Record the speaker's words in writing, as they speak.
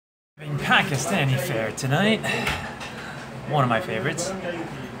Having Pakistani fare tonight, one of my favorites.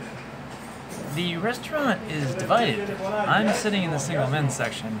 The restaurant is divided. I'm sitting in the single men's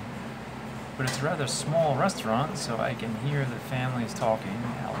section, but it's a rather small restaurant, so I can hear the families talking,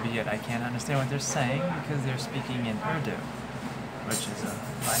 albeit I can't understand what they're saying because they're speaking in Urdu, which is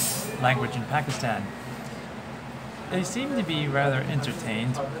a language in Pakistan. They seem to be rather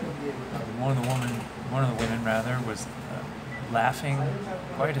entertained. One of the women was laughing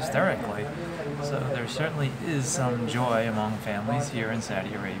quite hysterically. So there certainly is some joy among families here in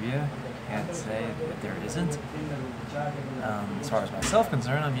Saudi Arabia. Can't say that there isn't. As far as myself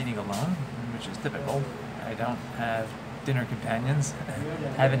concerned, I'm eating alone, which is typical. I don't have dinner companions.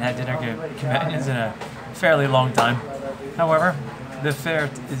 Haven't had dinner companions in a fairly long time. However, the fare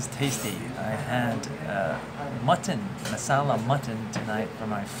is tasty. I had masala mutton tonight for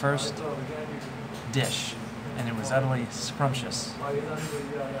my first dish, and it was utterly scrumptious.